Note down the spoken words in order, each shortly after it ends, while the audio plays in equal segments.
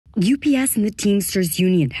UPS and the Teamsters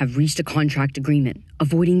union have reached a contract agreement,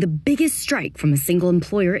 avoiding the biggest strike from a single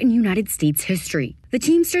employer in United States history. The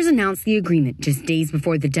Teamsters announced the agreement just days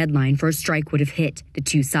before the deadline for a strike would have hit. The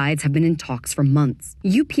two sides have been in talks for months.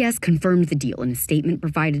 UPS confirmed the deal in a statement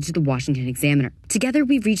provided to the Washington Examiner. Together,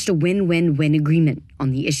 we've reached a win-win-win agreement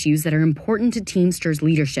on the issues that are important to Teamsters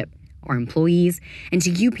leadership, our employees, and to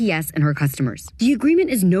UPS and her customers. The agreement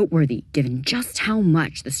is noteworthy given just how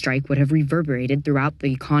much the strike would have reverberated throughout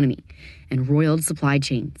the economy and roiled supply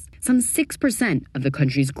chains. Some 6% of the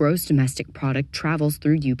country's gross domestic product travels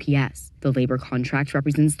through UPS. The labor contract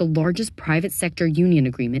represents the largest private sector union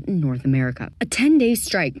agreement in North America. A 10-day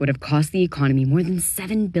strike would have cost the economy more than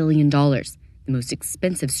 $7 billion, the most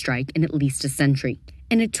expensive strike in at least a century.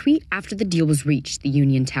 In a tweet after the deal was reached, the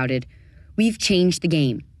union touted, "We've changed the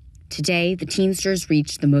game. Today, the Teamsters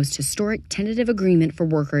reached the most historic tentative agreement for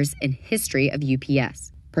workers in history of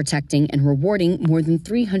UPS, protecting and rewarding more than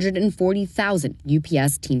 340,000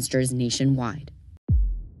 UPS Teamsters nationwide."